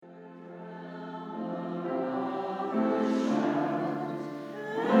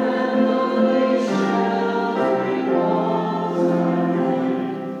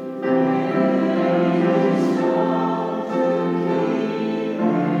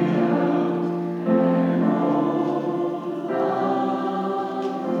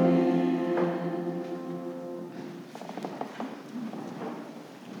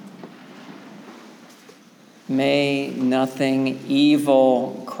May nothing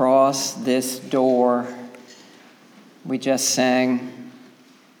evil cross this door. We just sang.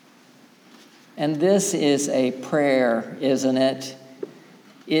 And this is a prayer, isn't it?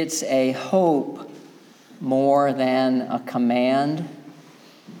 It's a hope more than a command.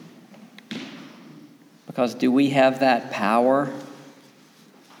 Because do we have that power?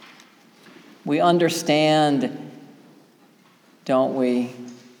 We understand, don't we,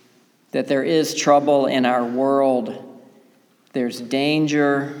 that there is trouble in our world. There's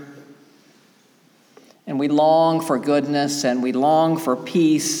danger. And we long for goodness and we long for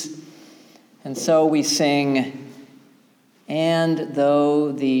peace. And so we sing, "And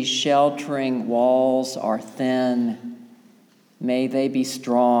though these sheltering walls are thin, may they be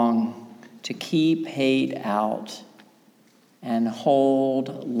strong to keep hate out and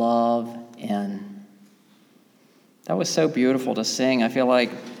hold love in." That was so beautiful to sing. I feel like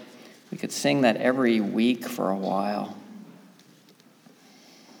we could sing that every week for a while.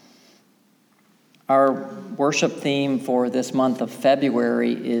 Our worship theme for this month of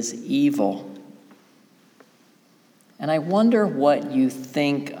February is evil. And I wonder what you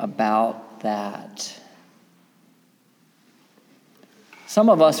think about that. Some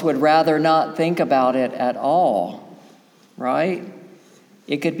of us would rather not think about it at all, right?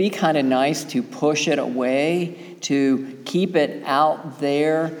 It could be kind of nice to push it away, to keep it out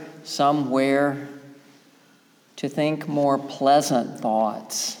there somewhere, to think more pleasant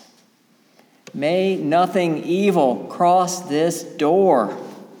thoughts. May nothing evil cross this door,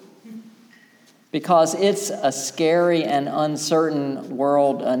 because it's a scary and uncertain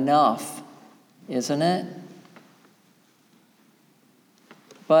world enough, isn't it?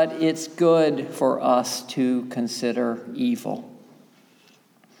 But it's good for us to consider evil,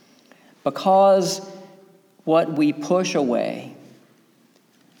 because what we push away,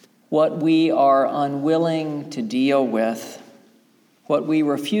 what we are unwilling to deal with, what we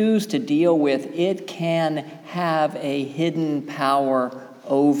refuse to deal with, it can have a hidden power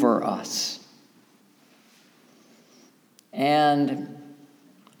over us. And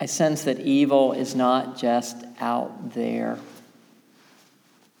I sense that evil is not just out there.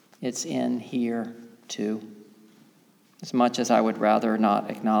 It's in here too, as much as I would rather not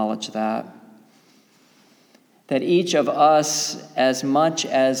acknowledge that. That each of us, as much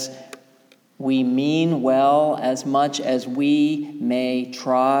as we mean well, as much as we may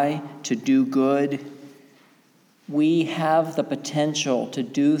try to do good, we have the potential to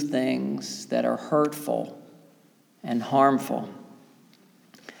do things that are hurtful and harmful.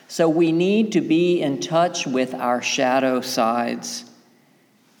 So we need to be in touch with our shadow sides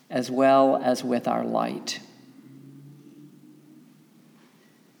as well as with our light.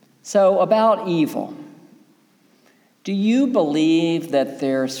 So about evil. Do you believe that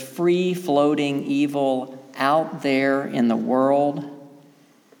there's free-floating evil out there in the world?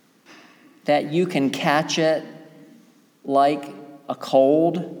 That you can catch it like a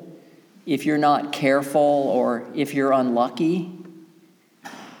cold if you're not careful or if you're unlucky?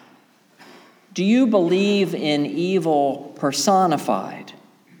 Do you believe in evil personified?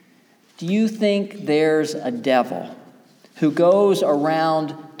 Do you think there's a devil who goes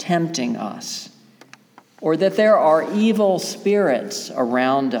around tempting us? Or that there are evil spirits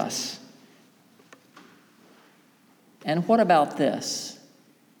around us? And what about this?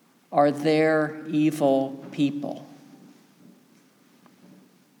 Are there evil people?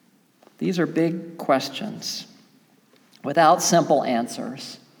 These are big questions without simple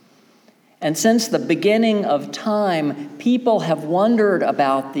answers. And since the beginning of time, people have wondered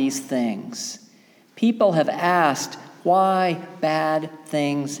about these things. People have asked why bad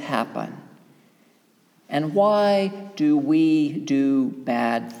things happen. And why do we do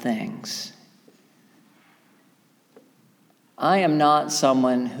bad things? I am not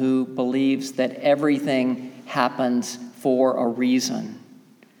someone who believes that everything happens for a reason.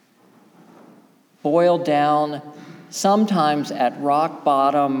 Boiled down, sometimes at rock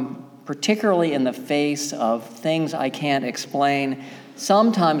bottom, particularly in the face of things I can't explain,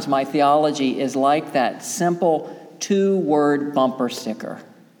 sometimes my theology is like that simple 2-word bumper sticker.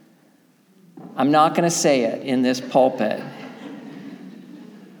 I'm not going to say it in this pulpit.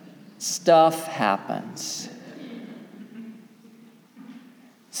 Stuff happens.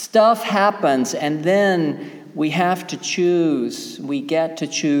 Stuff happens, and then we have to choose, we get to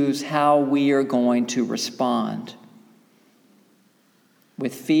choose how we are going to respond.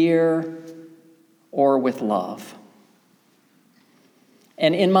 With fear or with love.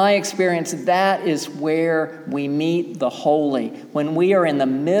 And in my experience, that is where we meet the holy. When we are in the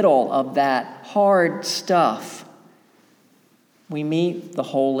middle of that hard stuff, we meet the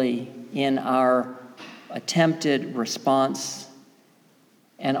holy in our attempted response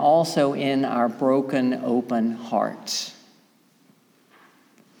and also in our broken, open hearts.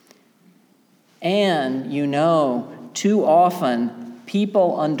 And too often,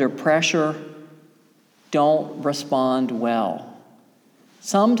 people under pressure don't respond well.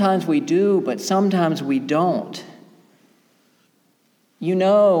 Sometimes we do, but sometimes we don't. You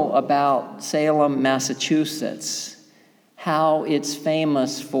know about Salem, Massachusetts, how it's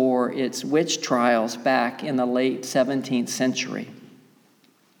famous for its witch trials back in the late 17th century.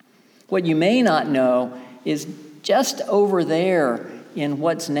 What you may not know is just over there in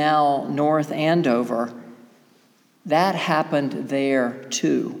what's now North Andover, that happened there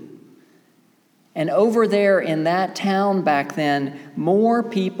too. And over there in that town back then, more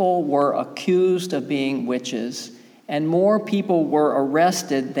people were accused of being witches, and more people were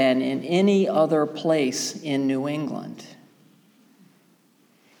arrested than in any other place in New England.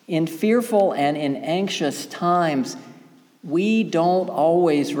 In fearful and in anxious times, we don't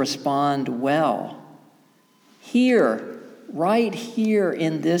always respond well. Right here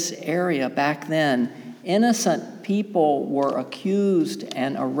in this area back then, innocent people were accused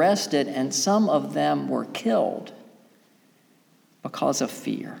and arrested, and some of them were killed because of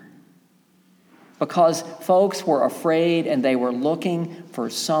fear. Because folks were afraid and they were looking for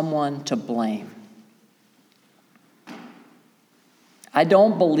someone to blame. I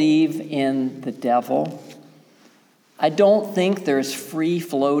don't believe in the devil. I don't think there's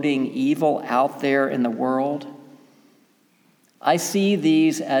free-floating evil out there in the world. I see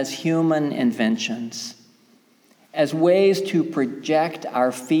these as human inventions, as ways to project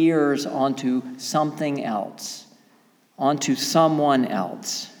our fears onto something else, onto someone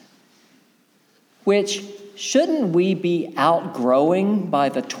else, which shouldn't we be outgrowing by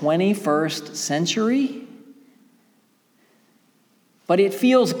the 21st century? But it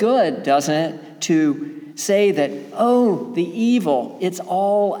feels good, doesn't it, to say that, the evil, it's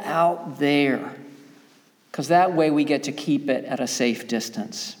all out there. Because that way we get to keep it at a safe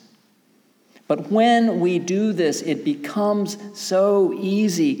distance. But when we do this, it becomes so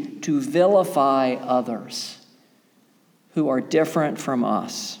easy to vilify others who are different from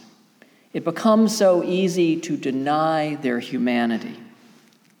us. It becomes so easy to deny their humanity.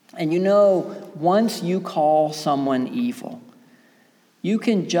 And once you call someone evil, you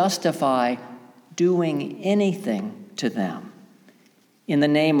can justify doing anything to them in the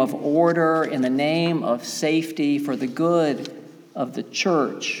name of order, in the name of safety, for the good of the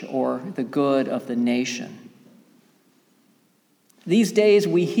church or the good of the nation. These days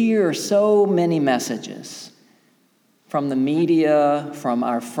we hear so many messages from the media, from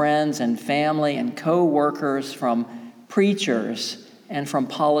our friends and family and co-workers, from preachers and from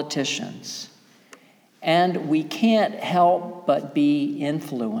politicians. And we can't help but be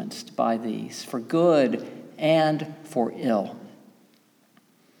influenced by these, for good and for ill.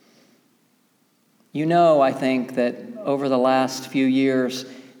 I think that over the last few years,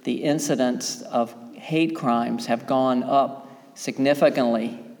 the incidents of hate crimes have gone up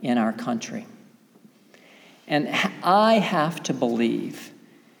significantly in our country. And I have to believe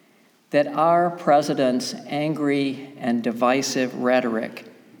that our president's angry and divisive rhetoric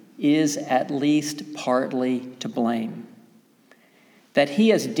is at least partly to blame. That he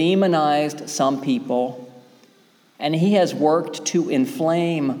has demonized some people, and he has worked to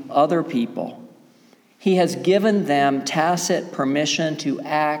inflame other people. He has given them tacit permission to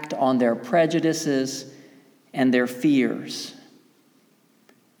act on their prejudices and their fears.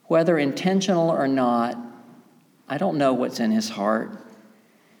 Whether intentional or not, I don't know what's in his heart.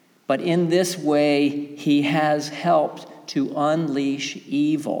 But in this way, he has helped to unleash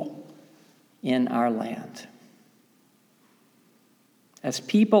evil in our land. As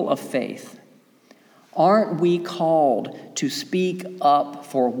people of faith, aren't we called to speak up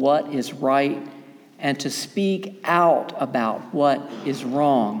for what is right and to speak out about what is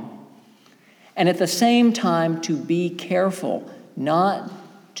wrong? And at the same time, to be careful not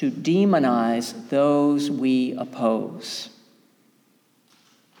to demonize those we oppose.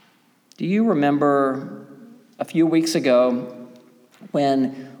 Do you remember a few weeks ago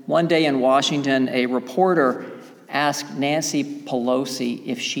when one day in Washington, a reporter asked Nancy Pelosi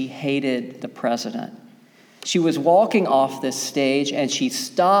if she hated the president? She was walking off this stage, and she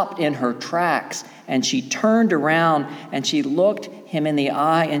stopped in her tracks, and she turned around, and she looked him in the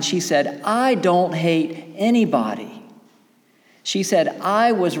eye, and she said, "I don't hate anybody." She said,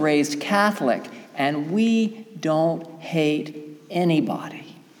 "I was raised Catholic, and we don't hate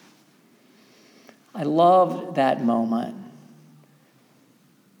anybody." I loved that moment.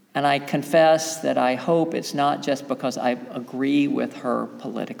 And I confess that I hope it's not just because I agree with her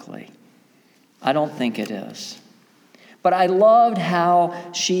politically. I don't think it is. But I loved how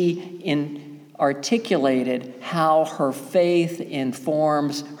she articulated how her faith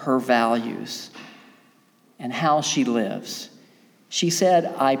informs her values and how she lives. She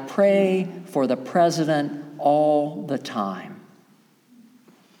said, "I pray for the president all the time."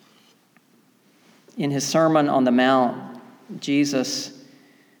 In his Sermon on the Mount, Jesus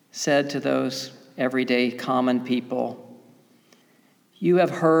said to those everyday common people, "You have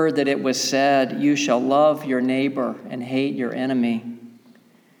heard that it was said, 'You shall love your neighbor and hate your enemy.'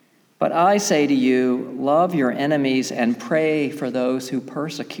 But I say to you, love your enemies and pray for those who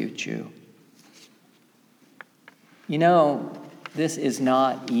persecute you." You know, this is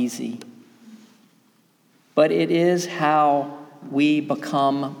not easy, but it is how we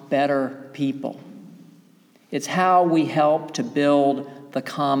become better people. It's how we help to build the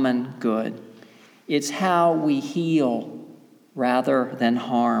common good. It's how we heal rather than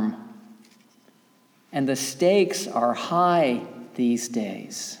harm. And the stakes are high these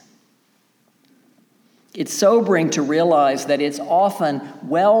days. It's sobering to realize that it's often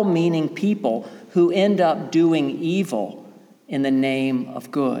well-meaning people who end up doing evil in the name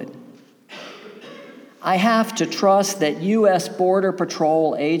of good. I have to trust that U.S. Border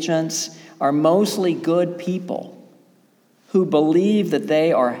Patrol agents are mostly good people who believe that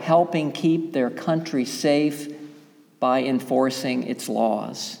they are helping keep their country safe by enforcing its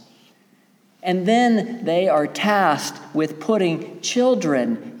laws. And then they are tasked with putting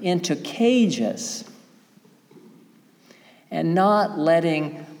children into cages and not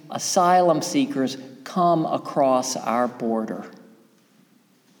letting asylum seekers come across our border,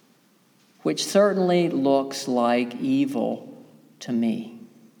 which certainly looks like evil to me.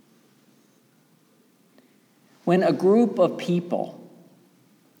 When a group of people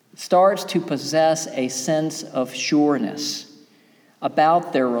starts to possess a sense of sureness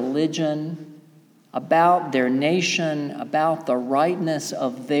about their religion, about their nation, about the rightness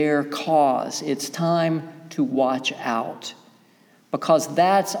of their cause, it's time to watch out, because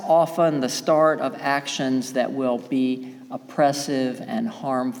that's often the start of actions that will be oppressive and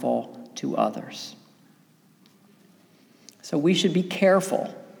harmful to others. So we should be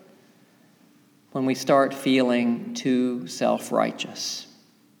careful when we start feeling too self-righteous.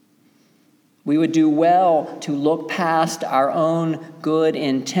 We would do well to look past our own good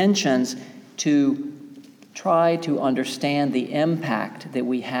intentions to try to understand the impact that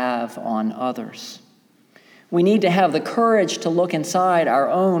we have on others. We need to have the courage to look inside our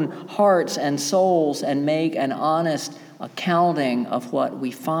own hearts and souls and make an honest accounting of what we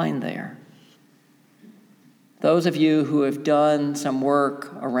find there. Those of you who have done some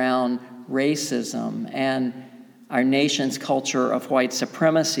work around racism and our nation's culture of white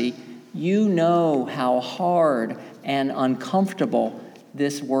supremacy, you know how hard and uncomfortable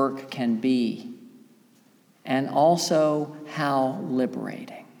this work can be, and also how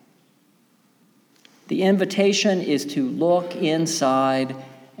liberating. The invitation is to look inside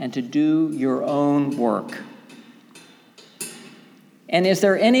and to do your own work. And is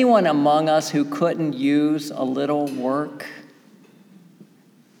there anyone among us who couldn't use a little work?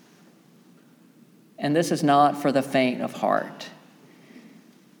 And this is not for the faint of heart,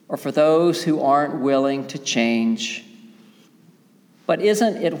 or for those who aren't willing to change. But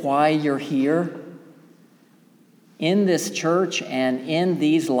isn't it why you're here? In this church and in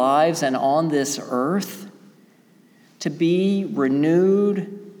these lives and on this earth? To be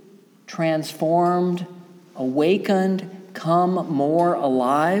renewed, transformed, awakened, come more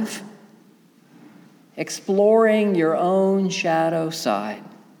alive? Exploring your own shadow side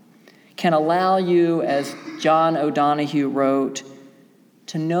can allow you, as John O'Donohue wrote,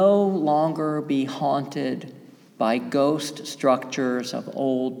 to no longer be haunted by ghost structures of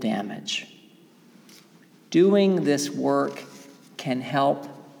old damage. Doing this work can help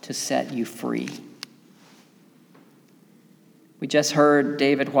to set you free. We just heard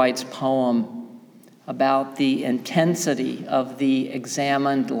David White's poem about the intensity of the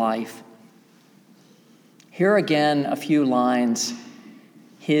examined life. Here again, a few lines,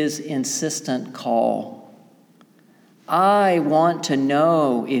 his insistent call. I want to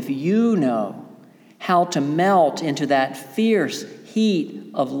know if you know how to melt into that fierce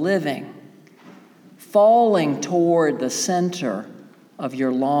heat of living, falling toward the center of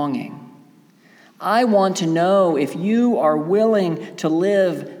your longing. I want to know if you are willing to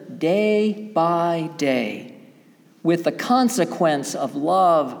live day by day with the consequence of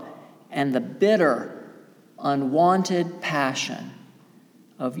love and the bitter, unwanted passion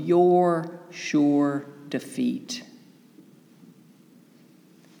of your sure defeat.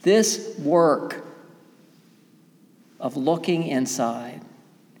 This work of looking inside,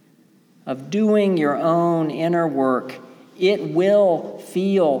 of doing your own inner work, it will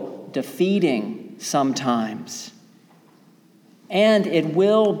feel defeating sometimes. And it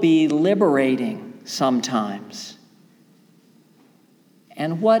will be liberating sometimes.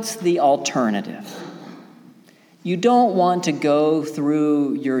 And what's the alternative? You don't want to go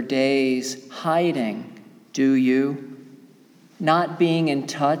through your days hiding, do you? Not being in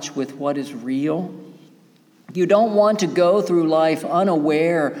touch with what is real? You don't want to go through life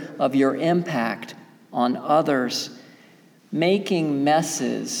unaware of your impact on others, making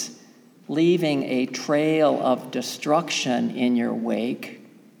messes, leaving a trail of destruction in your wake.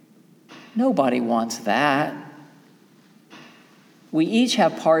 Nobody wants that. We each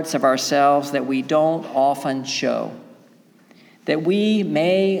have parts of ourselves that we don't often show, that we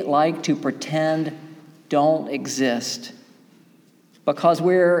may like to pretend don't exist, because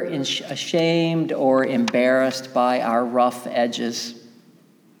we're ashamed or embarrassed by our rough edges.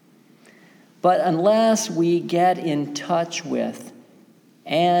 But unless we get in touch with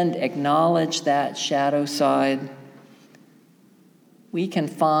and acknowledge that shadow side, we can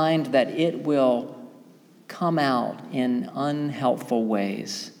find that it will come out in unhelpful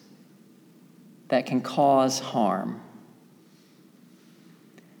ways that can cause harm.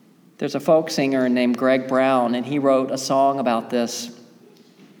 There's a folk singer named Greg Brown, and he wrote a song about this.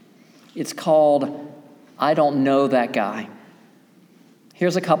 It's called, "I Don't Know That Guy."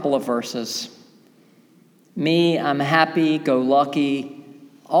 Here's a couple of verses. Me, I'm happy-go-lucky,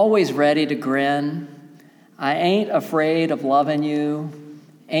 always ready to grin. I ain't afraid of loving you,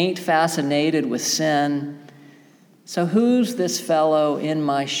 ain't fascinated with sin. So who's this fellow in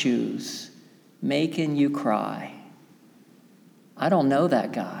my shoes making you cry? I don't know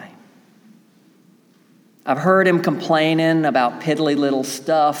that guy. I've heard him complaining about piddly little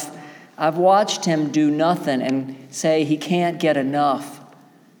stuff. I've watched him do nothing and say he can't get enough,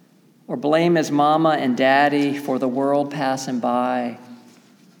 or blame his mama and daddy for the world passing by.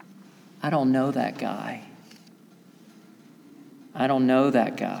 I don't know that guy. I don't know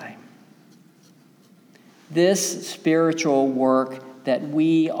that guy. This spiritual work that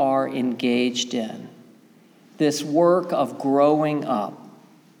we are engaged in, this work of growing up,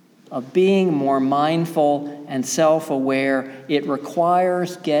 of being more mindful and self-aware, it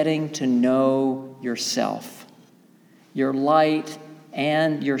requires getting to know yourself, your light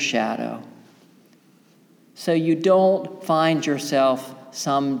and your shadow, so you don't find yourself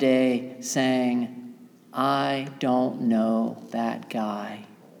someday saying, I don't know that guy.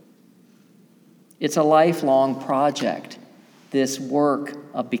 It's a lifelong project, this work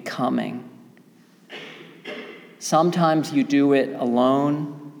of becoming. Sometimes you do it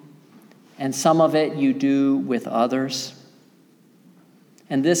alone, and some of it you do with others.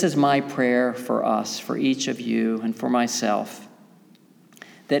 And this is my prayer for us, for each of you, and for myself,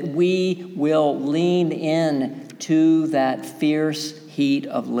 that we will lean in to that fierce heat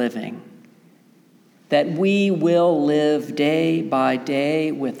of living, that we will live day by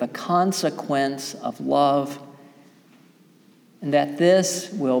day with the consequence of love, and that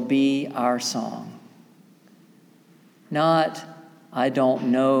this will be our song. Not, I don't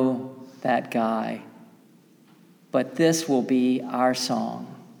know that guy, but this will be our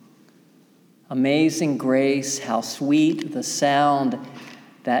song. Amazing grace, how sweet the sound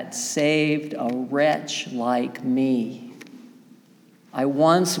that saved a wretch like me. I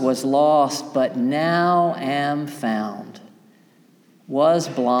once was lost, but now am found. Was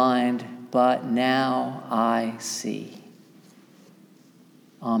blind, but now I see.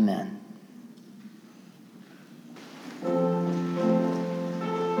 Amen.